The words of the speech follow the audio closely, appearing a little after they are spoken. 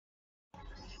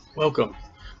Welcome.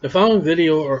 The following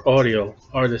video or audio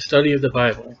are the study of the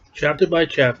Bible, chapter by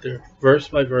chapter, verse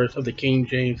by verse of the King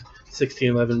James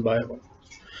 1611 Bible.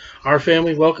 Our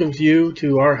family welcomes you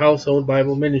to our household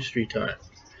Bible ministry time.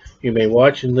 You may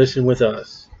watch and listen with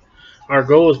us. Our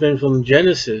goal has been from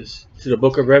Genesis to the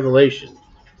book of Revelation.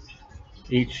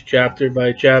 Each chapter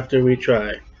by chapter we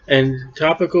try. And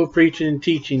topical preaching and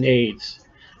teaching aids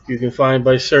you can find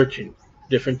by searching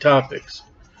different topics.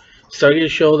 Study to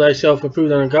show thyself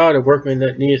approved unto God, a workman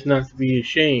that needeth not to be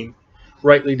ashamed,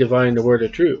 rightly dividing the word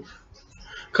of truth.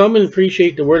 Come and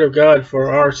appreciate the word of God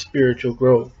for our spiritual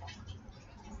growth,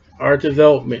 our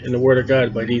development in the word of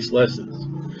God by these lessons.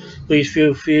 Please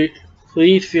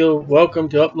feel welcome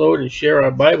to upload and share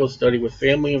our Bible study with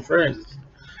family and friends.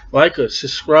 Like us,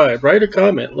 subscribe, write a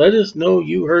comment, let us know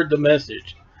you heard the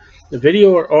message. The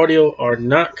video or audio are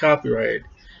not copyrighted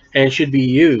and should be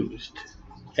used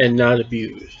and not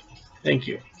abused. Thank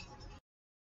you.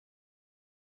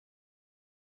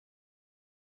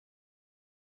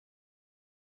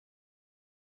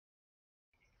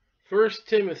 1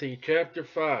 Timothy chapter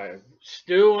 5,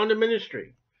 still on the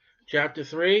ministry. Chapter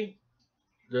 3,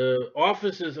 the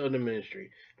offices of the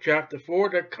ministry. Chapter 4,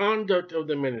 the conduct of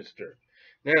the minister.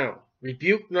 Now,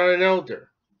 rebuke not an elder.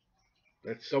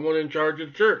 That's someone in charge of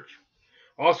the church.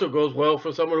 Also goes well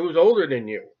for someone who's older than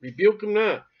you. Rebuke him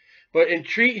not, but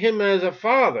entreat him as a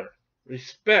father.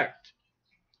 Respect.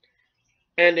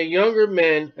 And the younger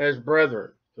men as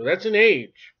brethren. So that's an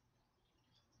age.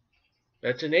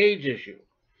 That's an age issue.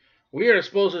 We are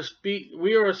supposed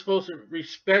to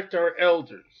respect our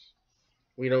elders.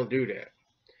 We don't do that.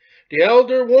 The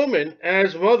elder woman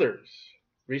as mothers.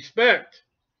 Respect.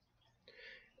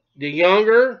 The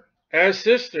younger as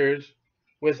sisters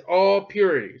with all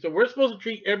purity. So we're supposed to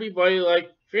treat everybody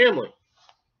like family.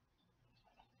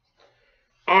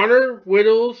 Honor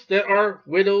widows that are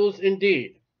widows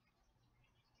indeed.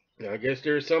 Now, I guess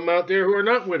there's some out there who are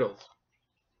not widows.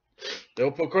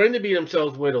 They'll proclaim to be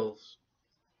themselves widows.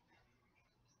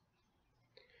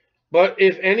 But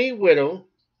if any widow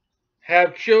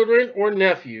have children or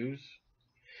nephews,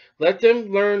 let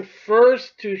them learn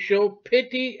first to show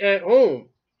pity at home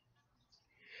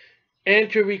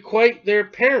and to requite their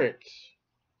parents.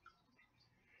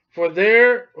 For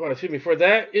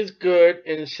that is good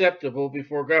and acceptable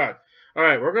before God. All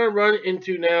right, we're going to run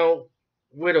into now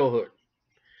widowhood.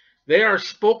 They are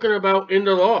spoken about in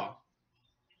the law.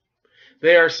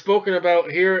 They are spoken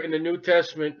about here in the New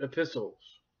Testament epistles.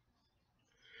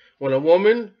 When a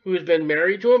woman who has been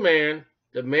married to a man,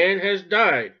 the man has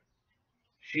died,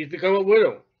 she's become a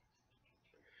widow.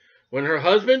 When her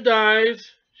husband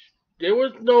dies, there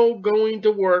was no going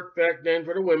to work back then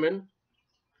for the women.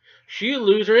 She'd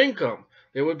lose her income.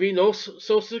 There would be no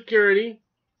Social Security,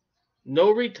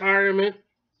 no retirement.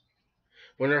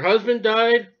 When her husband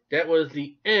died, that was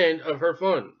the end of her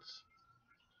funds.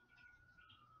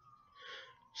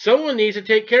 Someone needs to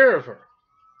take care of her.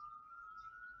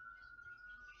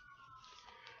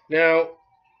 Now,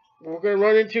 what we're going to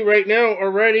run into right now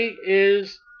already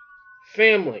is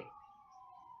family.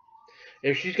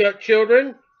 If she's got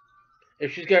children,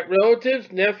 if she's got relatives,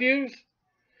 nephews,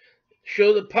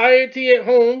 show the piety at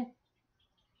home.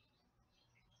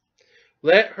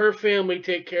 Let her family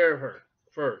take care of her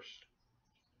first.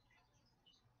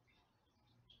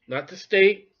 Not the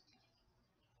state.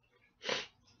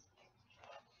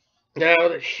 Now,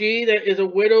 that she that is a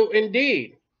widow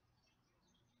indeed.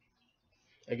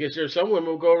 I guess there's some women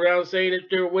who go around saying that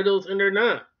they're widows and they're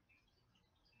not.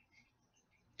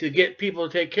 To get people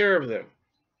to take care of them.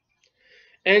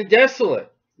 And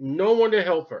desolate. No one to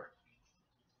help her.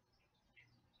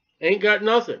 Ain't got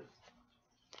nothing.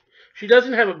 She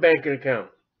doesn't have a banking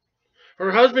account.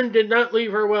 Her husband did not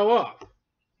leave her well off.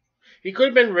 He could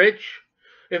have been rich.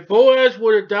 If Boaz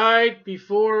would have died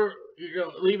before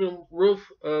leaving Ruth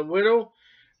a widow,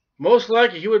 most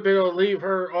likely he would have been able to leave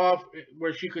her off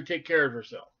where she could take care of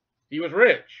herself. He was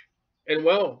rich and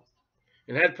well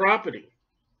and had property.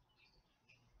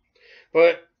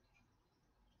 But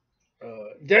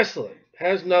desolate,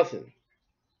 has nothing.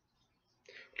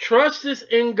 Trusteth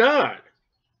in God.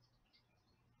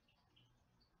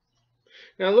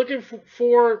 Now looking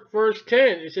for verse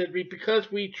 10, it said,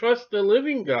 because we trust the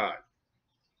living God.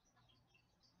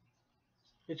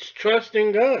 It's trust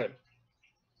in God.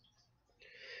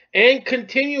 And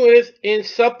continueth in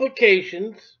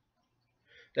supplications.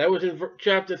 That was in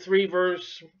chapter 2,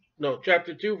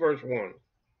 verse 1.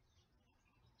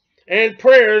 And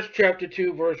prayers, chapter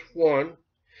 2, verse 1.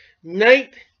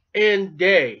 Night and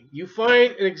day. You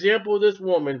find an example of this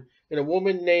woman in a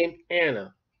woman named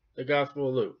Anna, the Gospel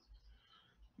of Luke.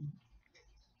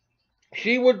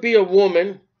 She would be a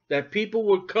woman that people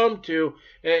would come to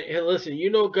and listen, you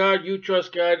know God, you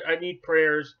trust God, I need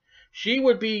prayers. She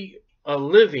would be a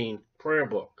living prayer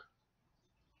book.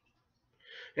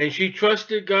 And she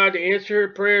trusted God to answer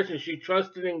her prayers, and she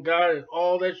trusted in God and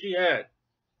all that she had.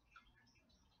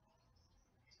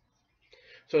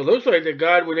 So it looks like that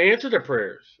God would answer the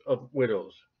prayers of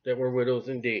widows that were widows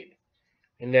indeed,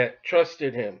 and that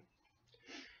trusted him.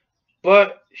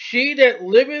 But she that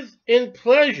liveth in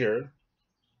pleasure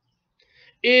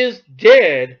is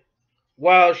dead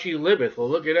while she liveth. Well,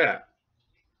 look at that.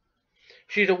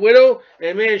 She's a widow,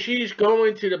 and man, she's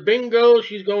going to the bingo,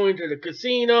 she's going to the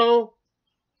casino.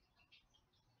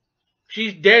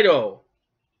 She's dead-o.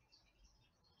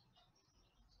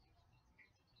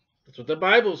 That's what the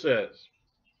Bible says.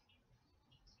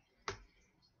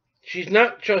 She's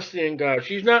not trusting in God.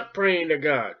 She's not praying to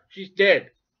God. She's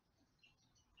dead.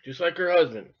 Just like her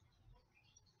husband.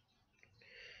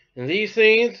 And these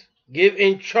things give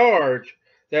in charge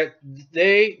that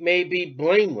they may be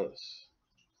blameless.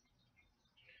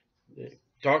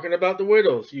 Talking about the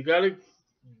widows. You gotta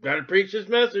preach this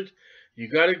message. You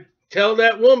gotta tell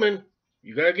that woman.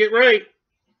 You gotta get right.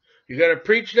 You gotta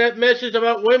preach that message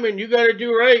about women. You gotta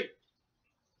do right.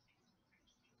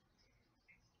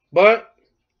 But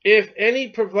if any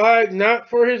provide not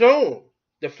for his own,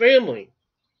 the family,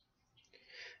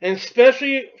 and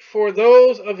especially for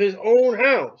those of his own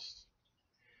house,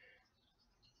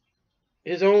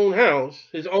 his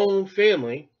own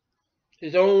family,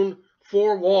 his own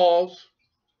four walls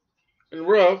and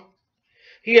roof,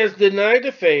 he has denied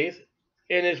the faith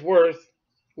and is worse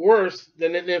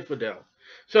than an infidel.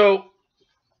 So,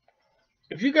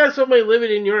 if you got somebody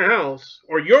living in your house,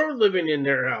 or you're living in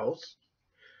their house,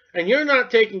 and you're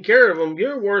not taking care of them,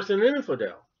 you're worse than an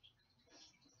infidel.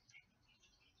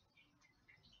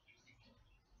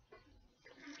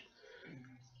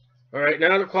 All right,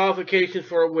 now the qualifications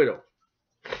for a widow.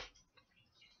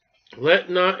 Let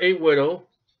not a widow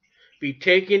be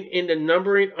taken in the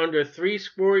numbering under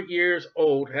 60 years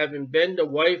old, having been the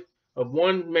wife of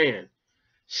one man.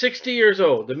 60 years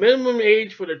old. The minimum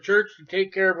age for the church to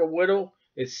take care of a widow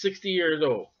is 60 years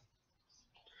old.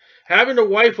 Having a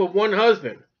wife of one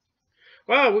husband.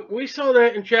 Wow, we saw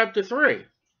that in chapter 3.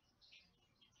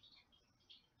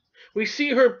 We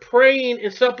see her praying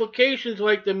in supplications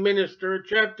like the minister in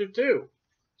chapter 2.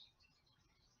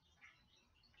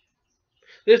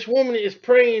 This woman is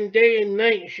praying day and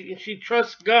night, and she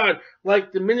trusts God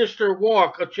like the minister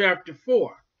walk of chapter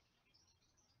 4.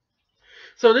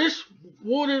 So this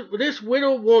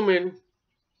widow woman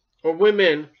or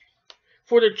women,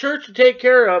 for the church to take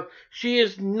care of, she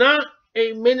is not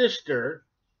a minister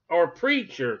or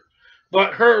preacher,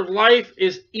 but her life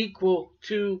is equal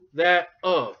to that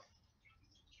of.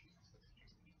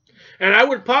 And I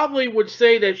would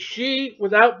say that she,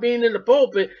 without being in the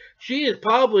pulpit, she is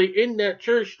probably in that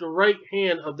church the right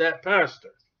hand of that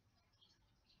pastor.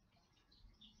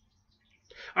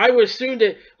 I would assume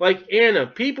that, like Anna,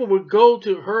 people would go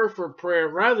to her for prayer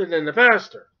rather than the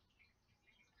pastor.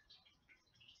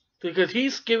 Because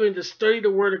he's given to study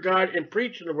the Word of God and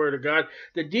preaching the Word of God.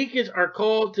 The deacons are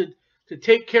called to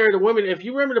take care of the women. If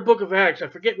you remember the book of Acts, I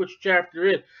forget which chapter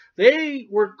it is, they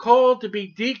were called to be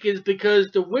deacons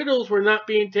because the widows were not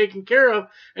being taken care of,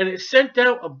 and it sent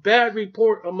out a bad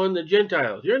report among the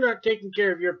Gentiles. You're not taking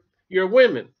care of your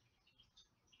women.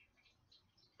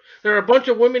 There are a bunch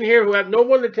of women here who have no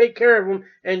one to take care of them,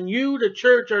 and you, the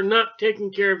church, are not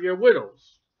taking care of your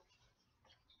widows.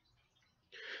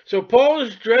 So Paul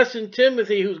is addressing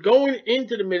Timothy, who's going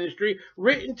into the ministry,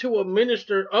 written to a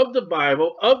minister of the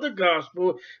Bible, of the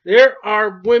gospel. There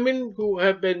are women who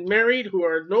have been married, who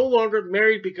are no longer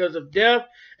married because of death,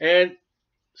 and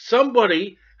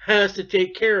somebody has to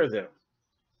take care of them.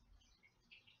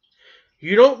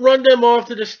 You don't run them off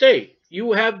to the state.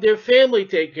 You have their family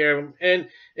take care of them. And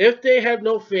if they have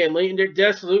no family and they're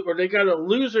desolate, or they got a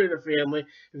loser in the family,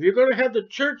 if you're going to have the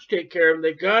church take care of them,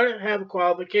 they got to have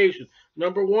qualifications.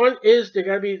 Number one is they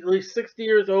got to be at least 60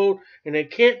 years old, and they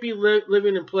can't be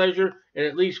living in pleasure, and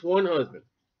at least one husband.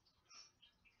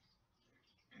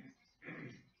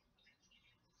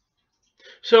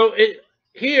 So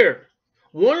here,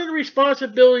 one of the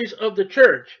responsibilities of the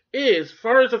church is, as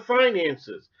far as the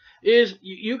finances, is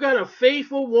you got a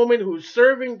faithful woman who's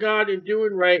serving God and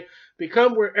doing right,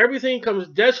 become where everything comes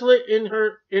desolate in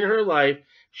her life.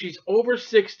 She's over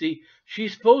 60.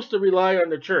 She's supposed to rely on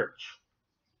the church,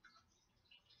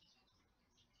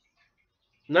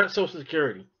 not Social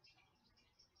Security.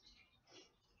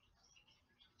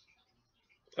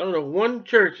 I don't know one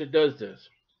church that does this.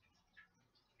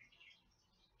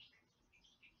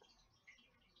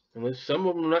 Unless some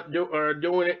of them are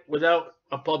doing it without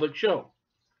a public show.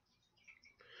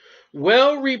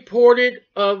 well reported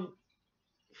of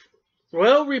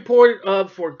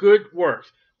for good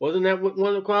works. Wasn't that one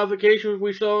of the qualifications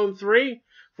we saw in 3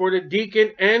 for the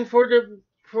deacon and for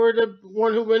the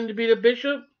one who went to be the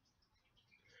bishop?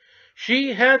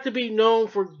 She had to be known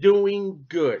for doing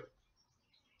good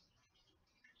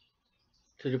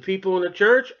to the people in the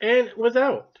church and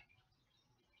without.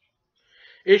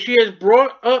 If she has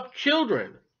brought up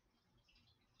children,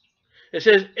 it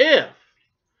says if.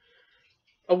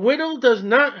 A widow does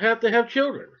not have to have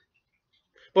children.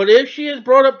 But if she has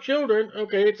brought up children,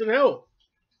 okay, it's an help.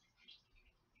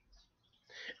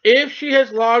 If she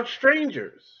has lodged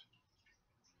strangers.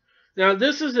 Now,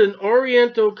 this is an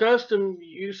Oriental custom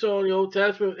you saw in the Old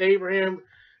Testament with Abraham,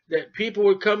 that people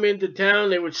would come into town,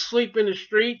 they would sleep in the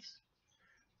streets,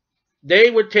 they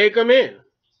would take them in.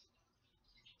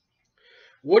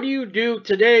 What do you do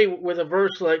today with a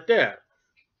verse like that?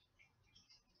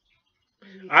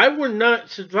 I would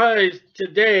not advise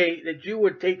today that you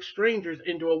would take strangers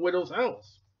into a widow's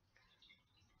house.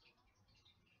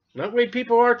 Not the way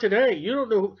people are today. You don't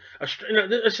know.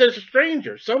 It says a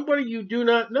stranger, somebody you do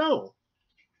not know.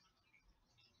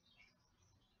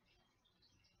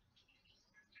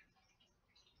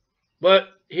 But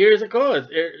here's the cause.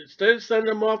 Instead of sending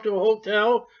them off to a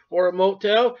hotel or a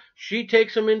motel, she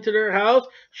takes them into their house.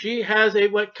 She has a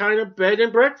what kind of bed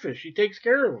and breakfast. She takes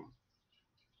care of them.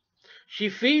 She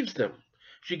feeds them.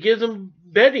 She gives them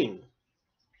bedding.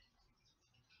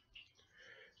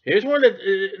 Here's one that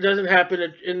doesn't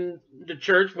happen in the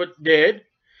church, but did.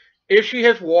 If she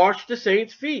has washed the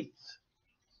saints' feet.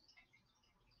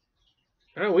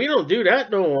 No, we don't do that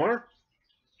no more.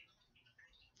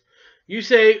 You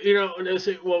say, they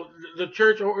say, well, the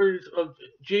church orders of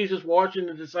Jesus washing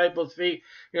the disciples' feet.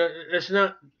 It's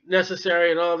not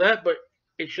necessary and all that, but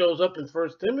it shows up in 1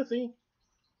 Timothy.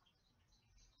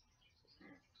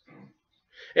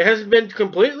 It hasn't been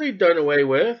completely done away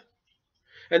with.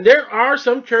 And there are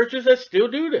some churches that still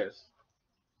do this.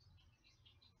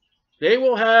 They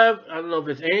will have, I don't know if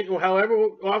it's angel, however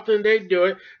often they do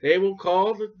it, they will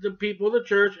call the people of the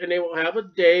church and they will have a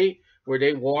day where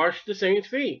they wash the saints'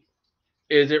 feet.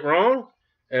 Is it wrong?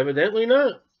 Evidently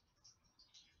not.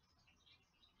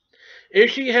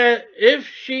 If she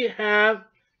have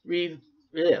relieved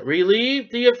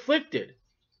the afflicted.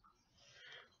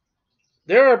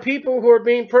 There are people who are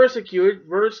being persecuted,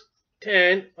 verse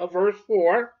 10 of verse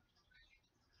 4,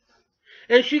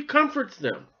 and she comforts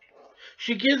them.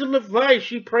 She gives them advice.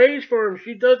 She prays for them.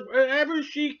 She does whatever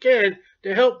she can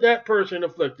to help that person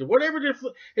afflicted.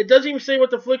 It doesn't even say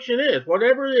what the affliction is.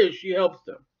 Whatever it is, she helps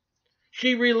them.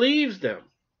 She relieves them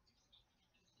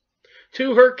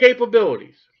to her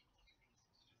capabilities.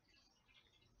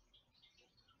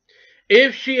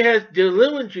 If she has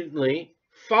diligently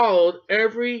followed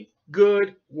every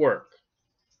good work.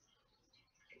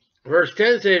 Verse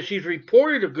 10 says she's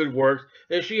reported of good works,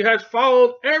 and she has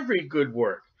followed every good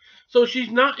work. So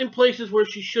she's not in places where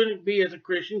she shouldn't be as a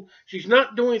Christian. She's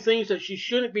not doing things that she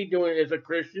shouldn't be doing as a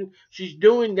Christian. She's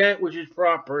doing that which is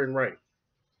proper and right.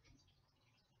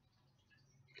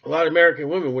 A lot of American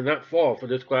women would not fall for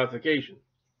this qualification.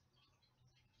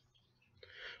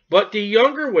 But the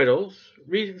younger widows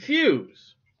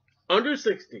refuse, under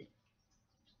 60.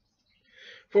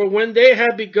 For when they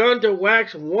have begun to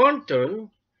wax wanton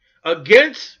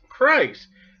against Christ,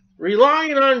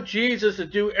 relying on Jesus to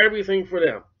do everything for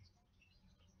them,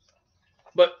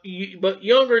 but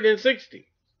younger than 60.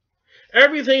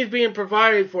 Everything's being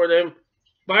provided for them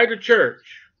by the church.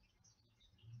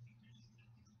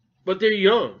 But they're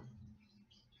young.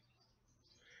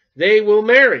 They will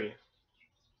marry.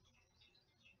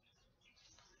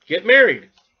 Get married.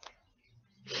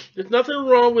 There's nothing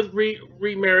wrong with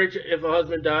remarriage if a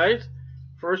husband dies.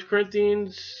 1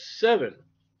 Corinthians 7.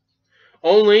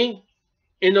 Only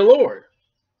in the Lord.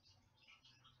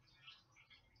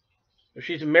 If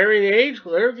she's marrying age,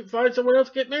 let her find someone else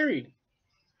to get married.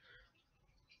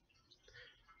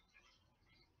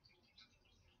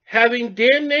 Having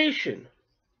damnation,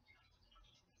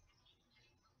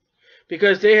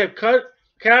 because they have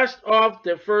cast off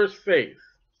their first faith.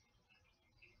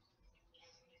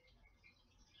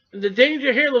 And the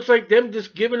danger here looks like them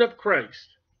just giving up Christ,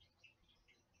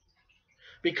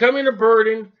 becoming a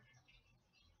burden.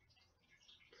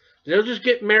 They'll just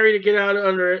get married to get out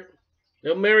under it.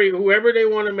 They'll marry whoever they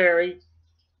want to marry.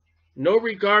 No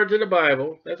regard to the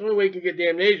Bible. That's the only way you can get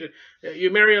damnation. You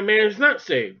marry a man who's not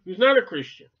saved, who's not a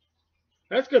Christian.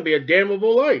 That's going to be a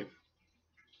damnable life.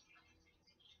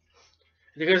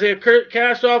 Because they have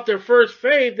cast off their first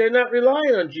faith, they're not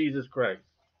relying on Jesus Christ.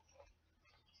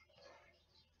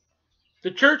 The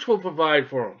church will provide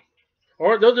for them.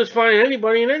 Or they'll just find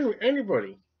anybody and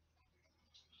anybody.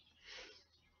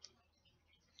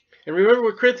 And remember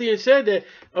what Corinthians said, that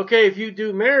okay, if you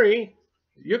do marry,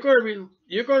 you're going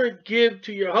to give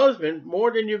to your husband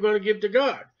more than you're going to give to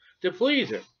God to please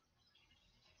him,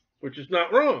 which is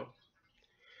not wrong.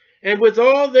 And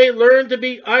withal they learn to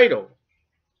be idle.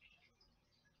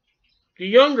 The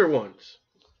younger ones,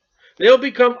 they'll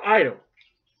become idle.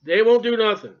 They won't do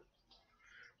nothing.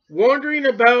 Wandering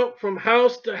about from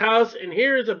house to house, and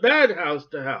here is a bad house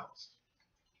to house.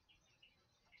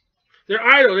 They're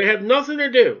idle. They have nothing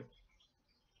to do.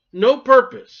 No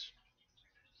purpose.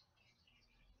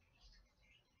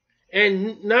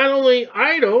 And not only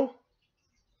idle,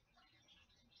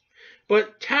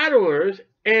 but tattlers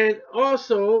and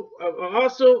also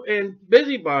and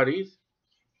busybodies.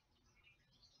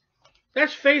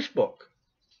 That's Facebook.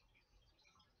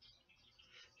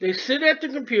 They sit at the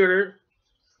computer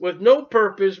with no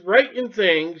purpose, writing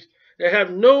things that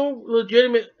have no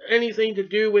legitimate anything to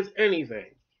do with anything.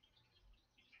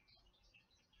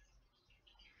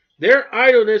 Their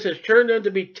idleness has turned them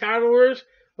to be tattlers.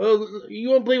 Well,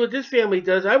 you won't believe what this family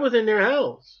does. I was in their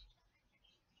house.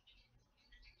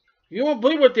 You won't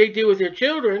believe what they do with their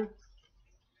children.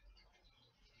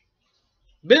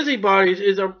 Busybodies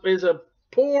is a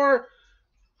poor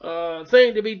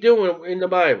thing to be doing in the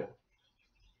Bible.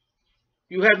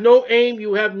 You have no aim,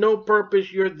 you have no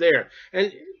purpose, you're there.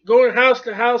 And going house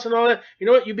to house and all that, you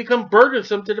know what? You become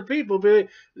burdensome to the people. The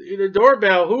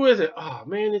doorbell, who is it? Oh,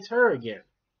 man, it's her again.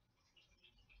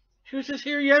 She was just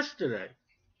here yesterday.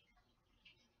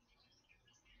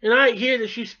 And I hear that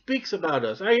she speaks about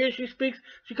us. I hear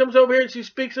she comes over here and she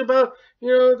speaks about,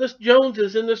 the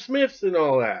Joneses and the Smiths and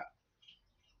all that.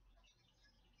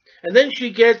 And then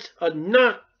she gets a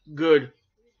not good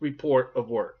report of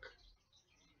work.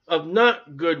 Of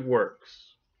not good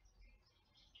works.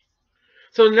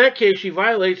 So in that case, she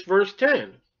violates verse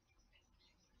 10.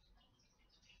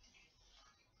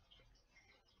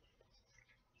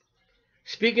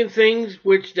 Speaking things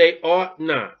which they ought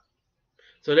not.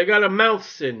 So they got a mouth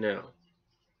sin now.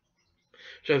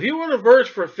 So if you want a verse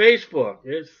for Facebook,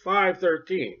 it's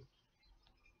 5:13.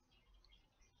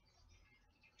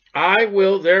 I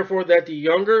will therefore that the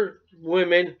younger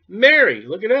women marry.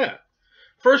 Look at that.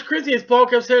 1 Corinthians, Paul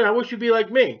kept saying, I wish you'd be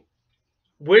like me.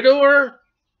 Widower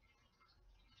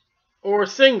or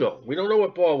single. We don't know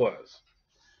what Paul was.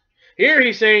 Here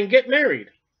he's saying, get married.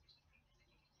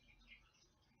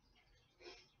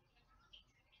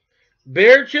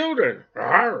 Bear children.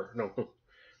 Arr, no,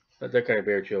 not that kind of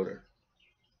bear children.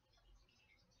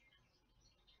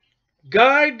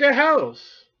 Guide the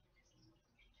house.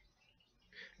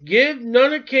 Give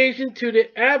none occasion to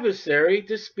the adversary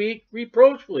to speak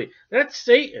reproachfully. That's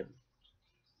Satan.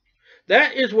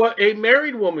 That is what a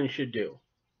married woman should do.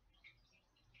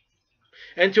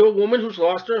 And to a woman who's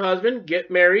lost her husband,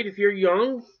 get married if you're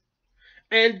young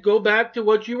and go back to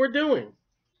what you were doing.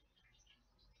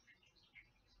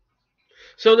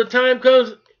 So the time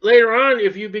comes later on,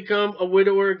 if you become a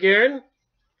widower again,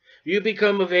 you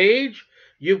become of age,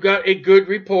 you've got a good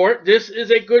report. This is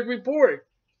a good report.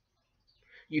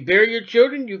 You bear your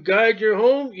children, you guide your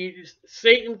home,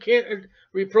 Satan can't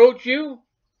reproach you.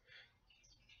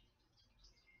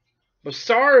 But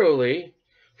sorrowfully,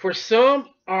 for some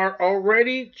are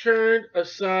already turned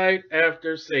aside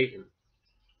after Satan.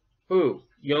 Who?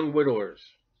 Young widowers.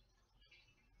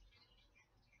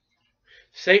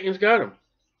 Satan's got them.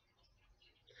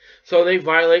 So they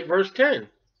violate verse 10.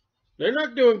 They're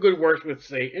not doing good works with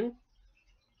Satan.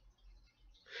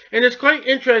 And it's quite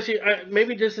interesting.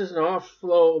 Maybe this is an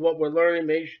offlow of what we're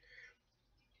learning.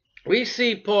 We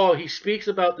see Paul, he speaks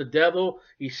about the devil.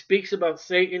 He speaks about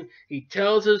Satan. He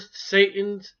tells us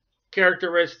Satan's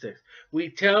characteristics. He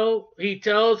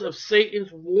tells of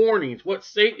Satan's warnings, what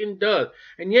Satan does.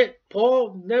 And yet,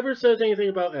 Paul never says anything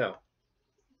about hell.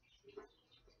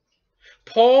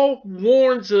 Paul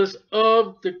warns us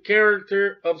of the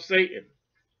character of Satan.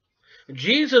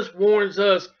 Jesus warns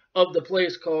us of the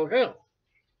place called hell.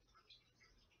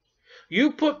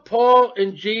 You put Paul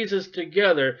and Jesus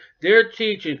together, their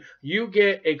teaching, you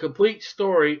get a complete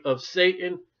story of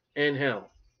Satan and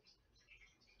hell.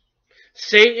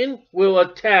 Satan will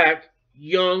attack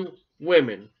young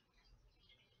women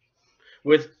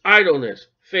with idleness,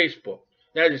 Facebook.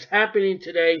 That is happening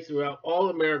today throughout all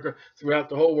America, throughout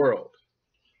the whole world.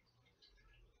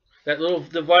 That little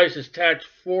device is attached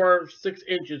 4 or 6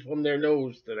 inches from their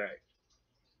nose today.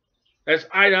 That's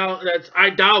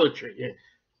idolatry.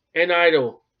 And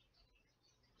idol.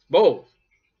 Both.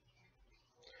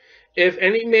 If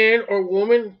any man or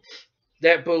woman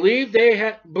that believe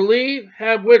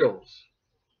have widows.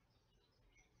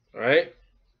 Alright?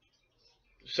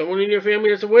 Someone in your family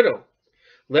that's a widow.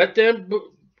 Let them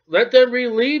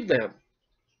relieve them.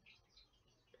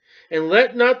 And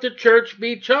let not the church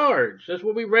be charged. That's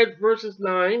what we read, verses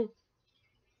 9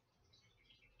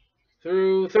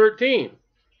 through 13.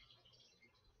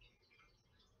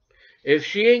 If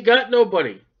she ain't got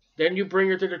nobody, then you bring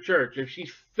her to the church. If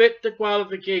she's fit the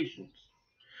qualifications,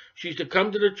 she's to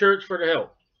come to the church for the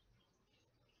help.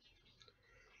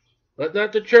 Let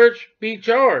not the church be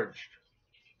charged.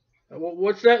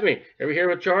 What's that mean? Ever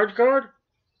hear of a charge card?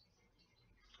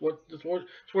 That's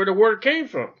where the word came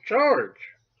from. Charge.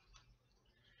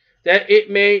 That it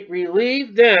may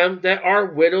relieve them that are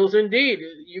widows indeed.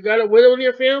 You got a widow in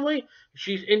your family?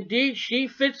 She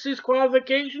fits this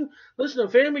qualification. Listen, a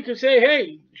family can say,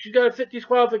 hey, she's got to fit these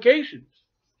qualifications.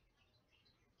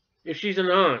 If she's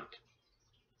an aunt.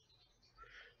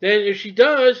 Then if she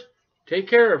does, take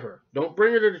care of her. Don't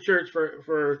bring her to the church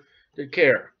for the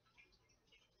care.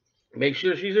 Make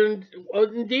sure she's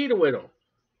indeed a widow.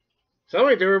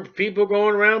 Somewhere there are people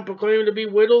going around proclaiming to be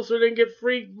widows so they can get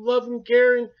free love and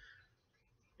care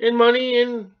and money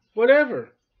and whatever.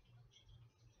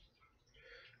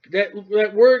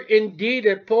 That word indeed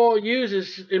that Paul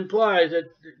uses implies that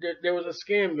there was a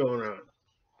scam going on.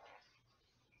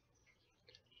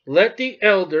 Let the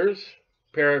elders,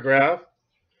 paragraph,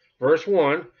 verse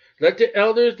 1, let the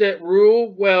elders that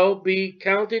rule well be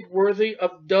counted worthy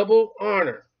of double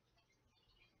honor,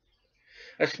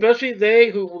 especially they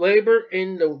who labor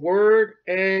in the word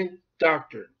and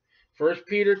doctrine. 1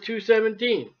 Peter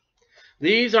 2:17.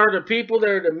 These are the people that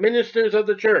are the ministers of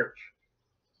the church.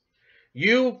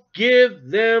 You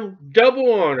give them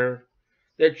double honor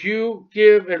that you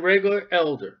give a regular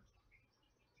elder.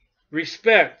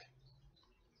 Respect.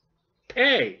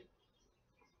 Pay.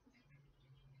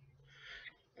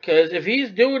 Because if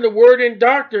he's doing the word and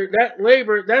doctrine, that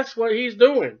labor, that's what he's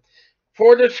doing.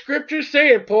 For the scripture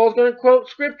saying, Paul's going to quote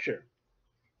scripture.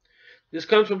 This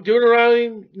comes from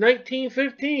Deuteronomy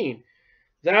 19:15.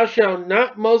 Thou shalt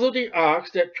not muzzle the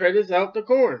ox that treadeth out the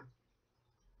corn.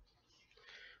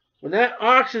 When that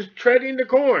ox is treading the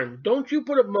corn, don't you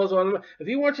put a muzzle on him. If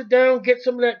he wants to down, get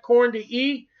some of that corn to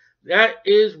eat, that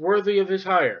is worthy of his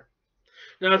hire.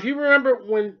 Now, if you remember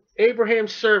when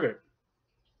Abraham's servant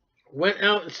went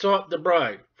out and sought the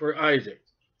bride for Isaac,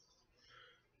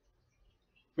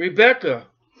 Rebekah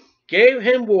gave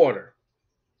him water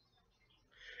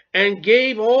and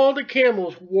gave all the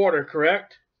camels water,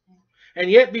 correct? And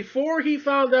yet before he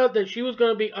found out that she was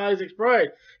going to be Isaac's bride,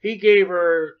 he gave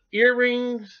her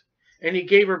earrings and he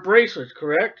gave her bracelets,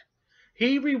 correct?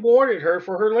 He rewarded her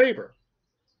for her labor.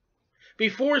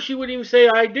 Before she would even say,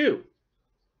 I do.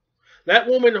 That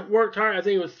woman worked hard. I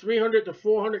think it was 300 to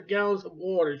 400 gallons of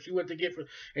water she went to get for,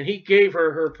 and he gave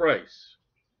her her price.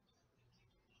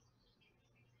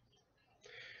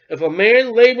 If a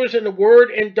man labors in the word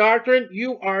and doctrine,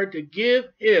 you are to give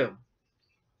him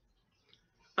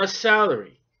a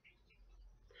salary.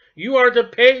 You are to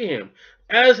pay him.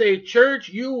 As a church,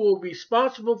 you will be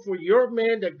responsible for your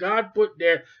man that God put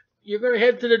there. You're going to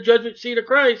head to the judgment seat of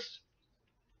Christ.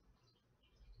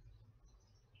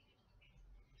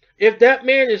 If that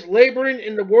man is laboring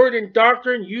in the word and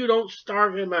doctrine, you don't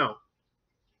starve him out.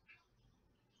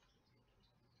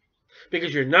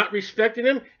 Because you're not respecting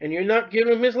him and you're not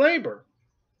giving him his labor.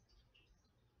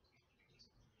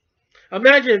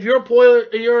 Imagine if your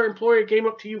employer came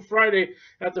up to you Friday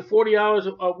after 40 hours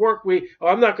of work week, oh,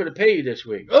 I'm not going to pay you this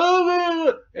week.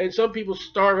 Oh, and some people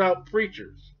starve out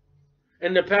preachers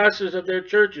and the pastors of their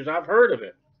churches. I've heard of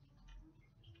it.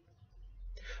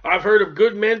 I've heard of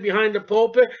good men behind the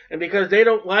pulpit, and because they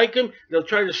don't like him, they'll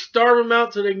try to starve him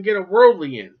out so they can get a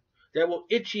worldly in that will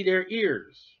itchy their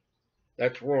ears.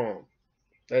 That's wrong.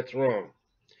 That's wrong.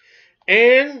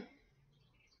 And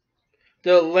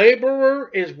the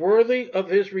laborer is worthy of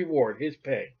his reward, his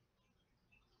pay.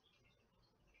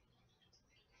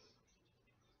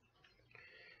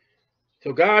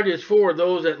 So God is for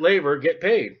those that labor get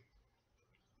paid.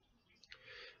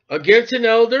 Against an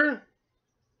elder,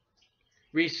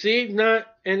 receive not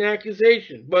an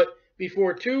accusation, but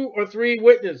before 2 or 3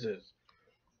 witnesses.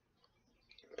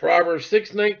 Proverbs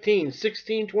 6:19,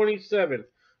 16:27,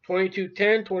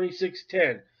 22:10,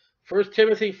 26:10. 1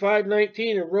 Timothy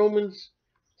 5:19 and Romans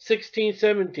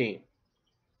 16:17.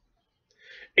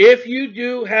 If you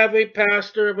do have a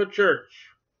pastor of a church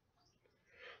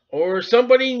or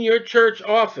somebody in your church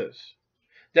office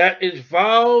that is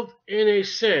involved in a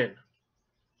sin,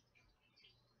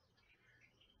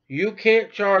 you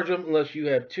can't charge them unless you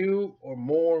have 2 or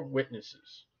more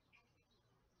witnesses.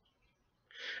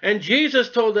 And Jesus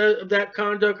told that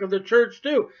conduct of the church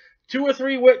too. 2 or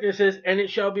 3 witnesses and it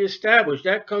shall be established.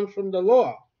 That comes from the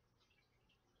law.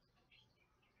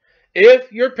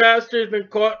 If your pastor has been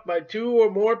caught by 2 or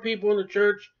more people in the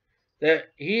church that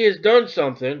he has done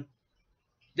something,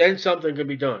 then something can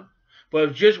be done. But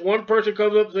if just one person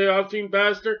comes up and says, I've seen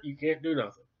Pastor, you can't do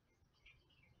nothing.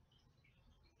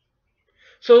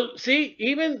 So, see,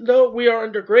 even though we are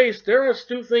under grace, there are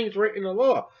still things written in the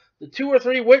law. The 2 or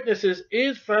 3 witnesses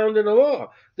is found in the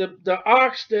law. The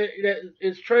ox that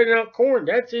is treading out corn,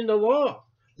 that's in the law.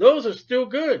 Those are still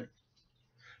good.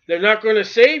 They're not going to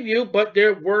save you, but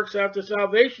they're works after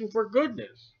salvation for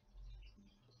goodness.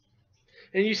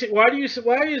 And you say, why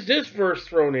is this verse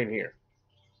thrown in here?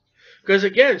 Because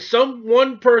again,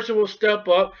 one person will step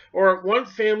up, or one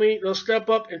family will step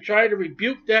up and try to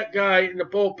rebuke that guy in the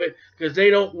pulpit because they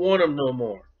don't want him no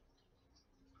more.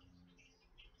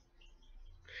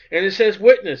 And it says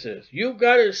witnesses. You've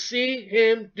got to see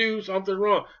him do something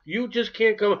wrong. You just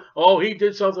can't come, oh, he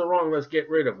did something wrong, let's get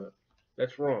rid of him.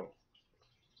 That's wrong.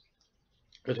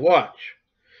 Because watch.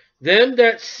 Them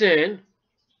that sin,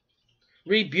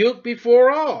 rebuke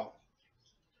before all,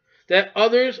 that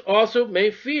others also may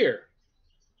fear.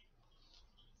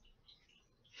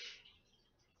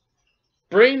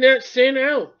 Bring that sin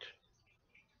out.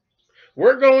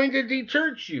 We're going to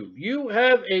de-church you. You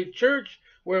have a church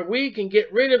where we can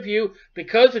get rid of you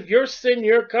because of your sin,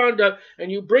 your conduct,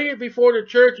 and you bring it before the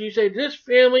church and you say, this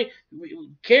family, we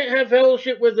can't have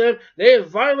fellowship with them. They have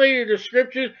violated the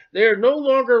scriptures. They are no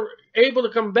longer able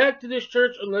to come back to this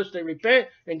church unless they repent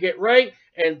and get right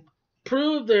and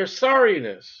prove their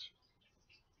sorriness.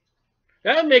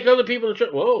 That would make other people in the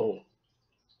church, whoa,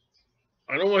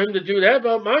 I don't want him to do that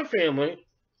about my family.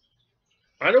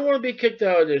 I don't want to be kicked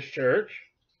out of this church.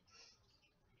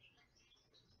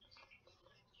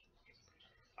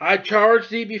 I charge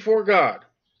thee before God.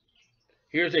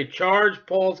 Here's a charge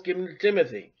Paul's given to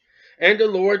Timothy and the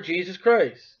Lord Jesus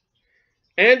Christ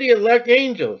and the elect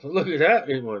angels. Look at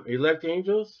that one. Elect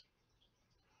angels.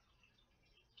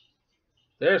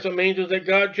 There are some angels that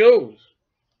God chose.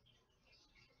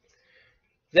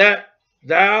 That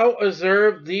thou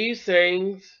observe these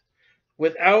things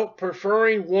without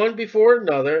preferring one before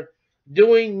another,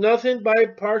 doing nothing by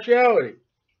partiality.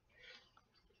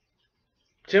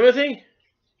 Timothy,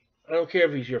 I don't care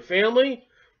if he's your family.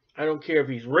 I don't care if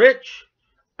he's rich.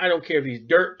 I don't care if he's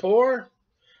dirt poor.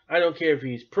 I don't care if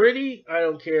he's pretty. I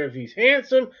don't care if he's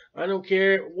handsome. I don't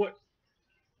care what.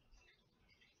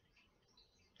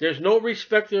 There's no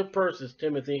respect of persons,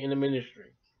 Timothy, in the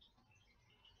ministry.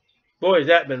 Boy, is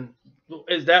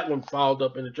that one fouled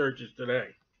up in the churches today.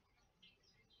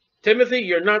 Timothy,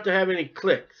 you're not to have any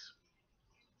cliques.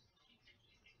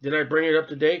 Did I bring it up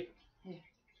to date?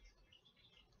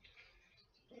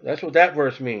 That's what that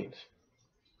verse means.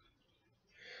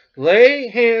 Lay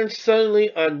hands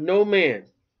suddenly on no man.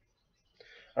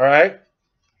 All right?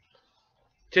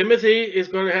 Timothy is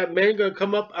going to have men going to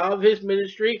come up out of his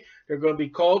ministry. They're going to be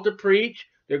called to preach.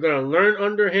 They're going to learn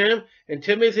under him. And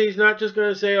Timothy's not just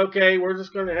going to say, okay, we're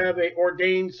just going to have an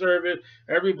ordained service.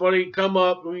 Everybody come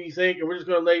up, who you think, and we're just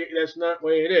going to lay it. That's not the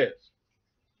way it is.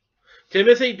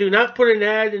 Timothy, do not put an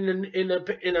ad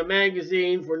in a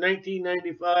magazine for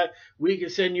 $19.95. We can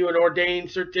send you an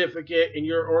ordained certificate, and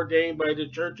you're ordained by the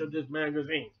church of this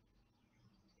magazine.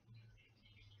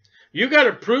 You got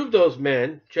to prove those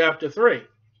men, chapter 3.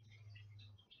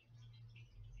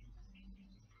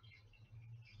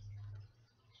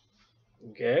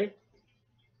 Okay?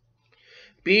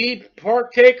 Be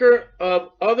partaker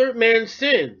of other men's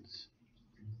sins.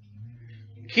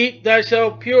 Keep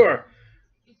thyself pure.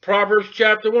 Proverbs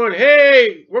chapter 1.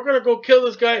 Hey, we're going to go kill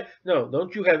this guy. No,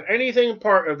 don't you have anything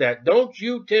part of that. Don't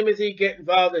you, Timothy, get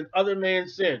involved in other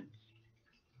man's sins.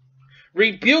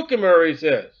 Rebuke him, he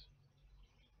says.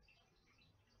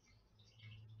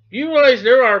 You realize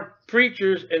there are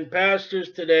preachers and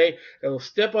pastors today that will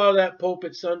step out of that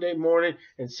pulpit Sunday morning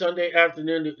and Sunday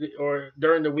afternoon or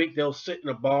during the week they'll sit in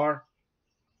a bar.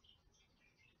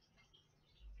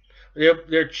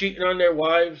 They're cheating on their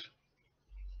wives.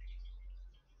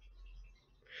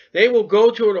 They will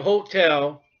go to a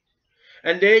hotel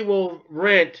and they will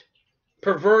rent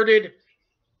perverted,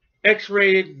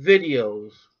 X-rated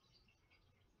videos.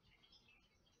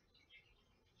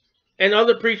 And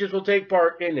other preachers will take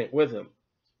part in it with them.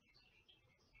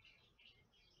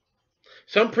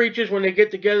 Some preachers, when they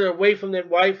get together away from their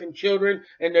wife and children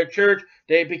and their church,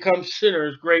 they become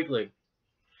sinners greatly.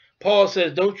 Paul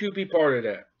says, don't you be part of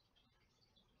that.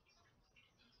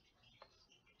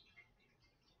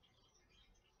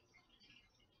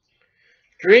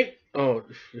 Drink. Oh,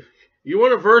 you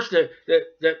want a verse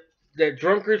that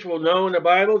drunkards will know in the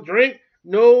Bible? Drink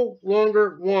no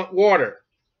longer want water,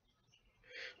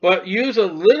 but use a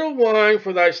little wine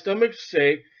for thy stomach's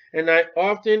sake and thy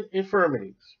often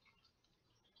infirmities.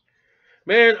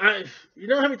 Man, you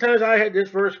know how many times I had this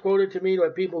verse quoted to me by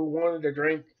people who wanted to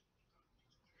drink?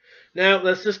 Now,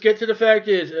 let's just get to the fact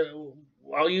is,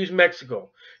 I'll use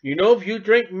Mexico. You know, if you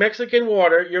drink Mexican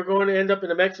water, you're going to end up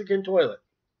in a Mexican toilet.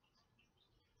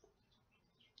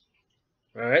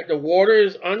 All right? The water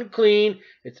is unclean,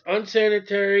 it's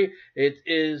unsanitary, it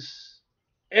is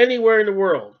anywhere in the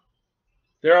world.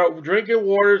 There are drinking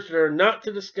waters that are not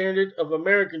to the standard of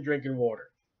American drinking water.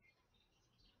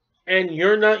 And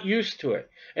you're not used to it.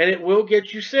 And it will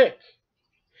get you sick.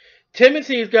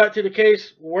 Timothy's got to the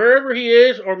case wherever he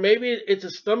is, or maybe it's a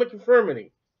stomach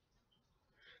infirmity,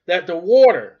 that the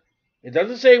water, it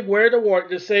doesn't say where the water,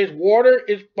 it just says water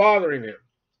is bothering him.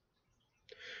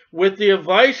 With the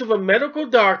advice of a medical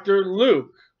doctor,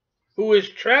 Luke, who is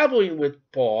traveling with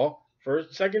Paul, 2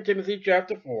 Timothy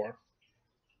chapter 4.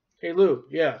 Hey, Luke,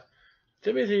 yeah.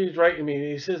 Timothy is writing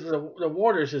me, he says the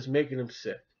water is just making him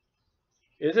sick.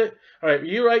 Is it? All right,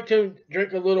 you write to him,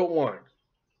 drink a little wine.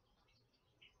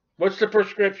 What's the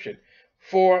prescription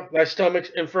for thy stomach's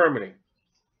infirmity?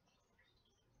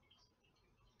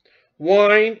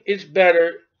 Wine is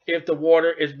better if the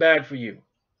water is bad for you.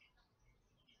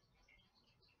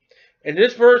 And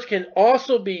this verse can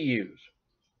also be used.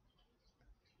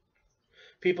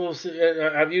 People say,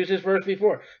 I've used this verse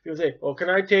before. People say, well, can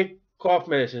I take cough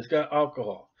medicine? It's got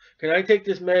alcohol. Can I take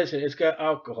this medicine? It's got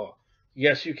alcohol.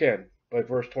 Yes, you can, by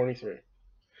verse 23.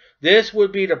 This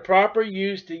would be the proper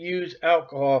use to use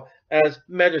alcohol as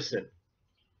medicine.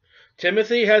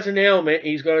 Timothy has an ailment.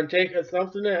 He's going to take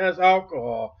something that has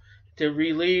alcohol to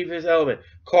relieve his ailment.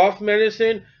 Cough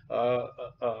medicine,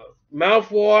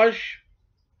 mouthwash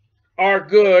are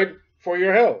good for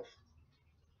your health.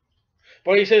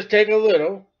 But he says take a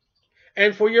little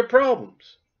and for your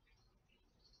problems.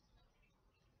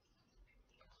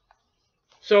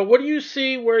 So what do you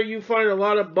see where you find a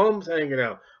lot of bums hanging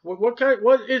out?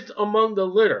 What is among the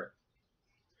litter?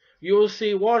 You will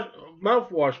see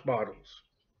mouthwash bottles.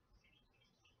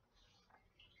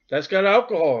 That's got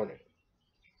alcohol in it.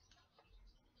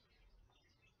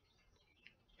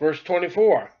 Verse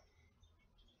 24.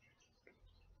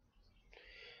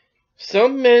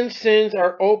 Some men's sins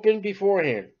are open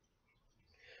beforehand,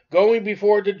 going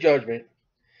before the judgment,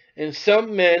 and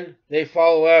some men they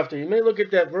follow after. You may look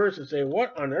at that verse and say,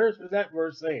 what on earth is that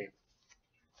verse saying?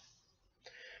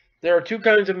 There are two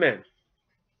kinds of men.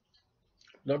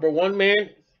 Number one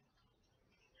man,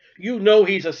 you know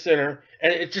he's a sinner,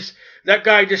 and it just that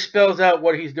guy just spells out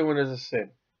what he's doing as a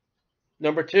sin.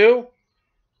 Number two,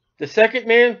 the second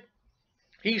man,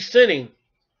 he's sinning,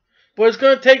 but it's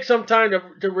going to take some time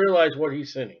to realize what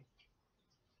he's sinning.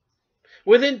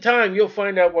 Within time, you'll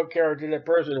find out what character that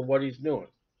person and what he's doing.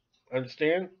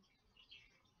 Understand?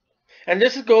 And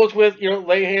this goes with,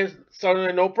 lay hands on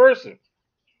a no person.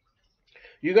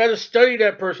 You got to study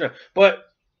that person. But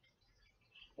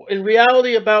in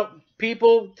reality about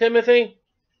people, Timothy,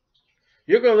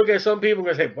 you're going to look at some people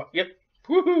and say, yep,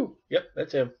 woohoo, yep,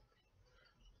 that's him.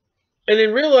 And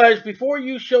then realize before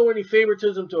you show any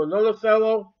favoritism to another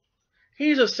fellow,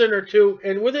 he's a sinner too.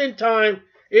 And within time,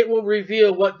 it will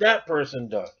reveal what that person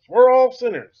does. We're all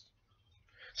sinners.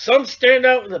 Some stand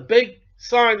out with a big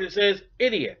sign that says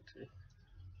idiot.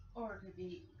 Or it could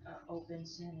be open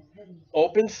sin and hidden sin.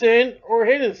 Open sin or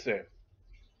hidden sin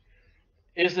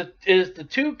is the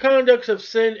two conducts of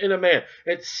sin in a man.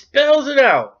 It spells it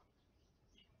out.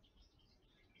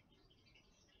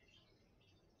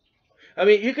 I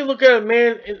mean, you can look at a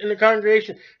man in the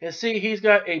congregation and see he's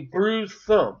got a bruised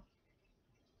thumb.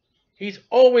 He's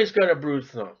always got a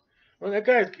bruised thumb. Well, that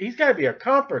guy, he's got to be a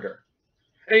comforter.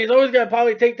 And he's always got to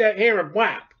probably take that hammer and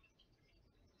whap.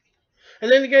 And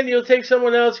then again, you'll take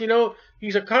someone else,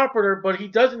 he's a carpenter, but he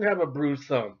doesn't have a bruised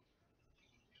thumb.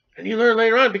 And you learn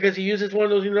later on because he uses one of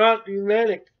those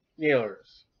pneumatic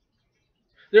nailers.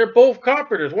 They're both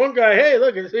carpenters. One guy, hey,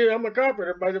 look, I'm a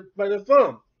carpenter by the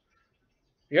thumb.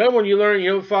 The other one you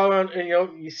learn, follow on, and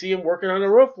you see him working on a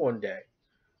roof one day.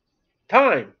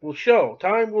 Time will show.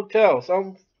 Time will tell.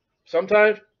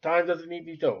 Sometimes time doesn't need to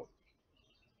be told.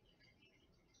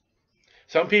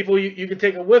 Some people, you can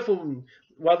take a whiff of them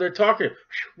while they're talking.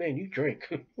 Man, you drink.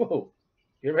 Whoa.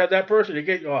 You ever had that person? You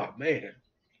get, oh, man.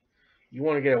 You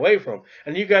want to get away from.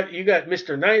 And you got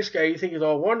Mr. Nice Guy. You think he's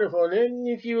all wonderful. And then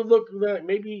if you look,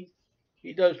 maybe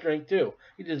he does drink too.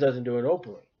 He just doesn't do it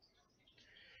openly.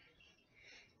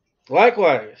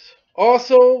 Likewise,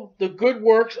 also the good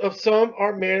works of some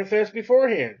are manifest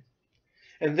beforehand,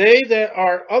 and they that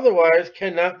are otherwise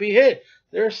cannot be hid.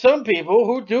 There are some people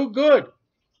who do good.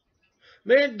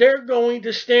 Man, they're going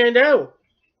to stand out.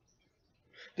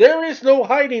 There is no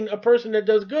hiding a person that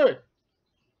does good.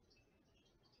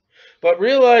 But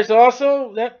realize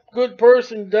also that good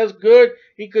person does good,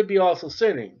 he could be also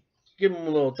sinning. Give him a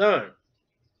little time.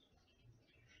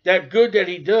 That good that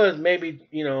he does, maybe,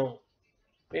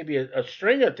 maybe a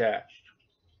string attached.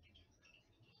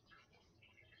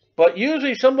 But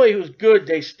usually somebody who's good,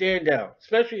 they stand out,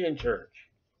 especially in church.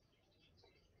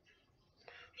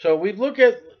 So we look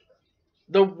at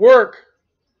the work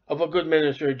of a good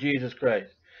minister of Jesus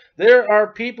Christ. There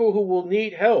are people who will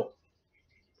need help.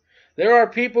 There are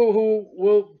people who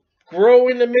will grow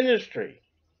in the ministry.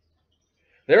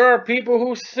 There are people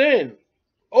who sin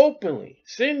openly,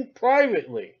 sin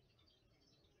privately.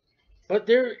 But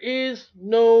there is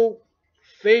no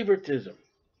favoritism.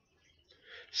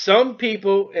 Some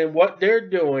people and what they're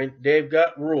doing, they've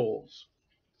got rules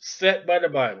set by the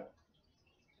Bible.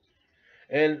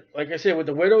 And like I said, with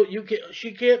the widow,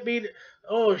 she can't be.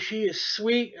 Oh, she is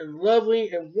sweet and lovely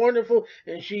and wonderful,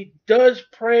 and she does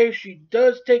pray. She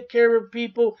does take care of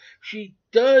people. She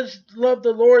does love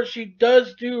the Lord. She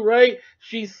does do right.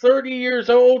 She's 30 years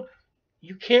old.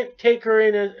 You can't take her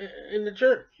in the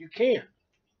church. You can't.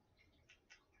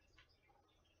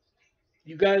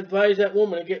 You got to advise that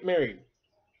woman to get married.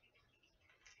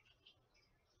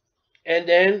 And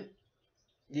then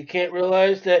you can't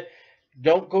realize that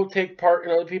don't go take part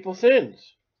in other people's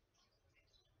sins.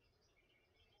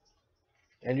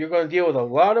 And you're going to deal with a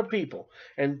lot of people.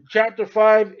 And chapter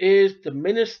 5 is the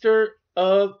minister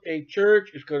of a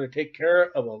church is going to take care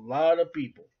of a lot of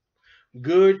people.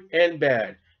 Good and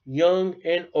bad. Young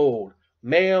and old.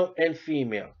 Male and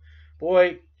female.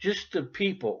 Boy, just the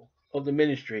people of the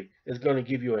ministry is going to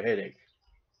give you a headache.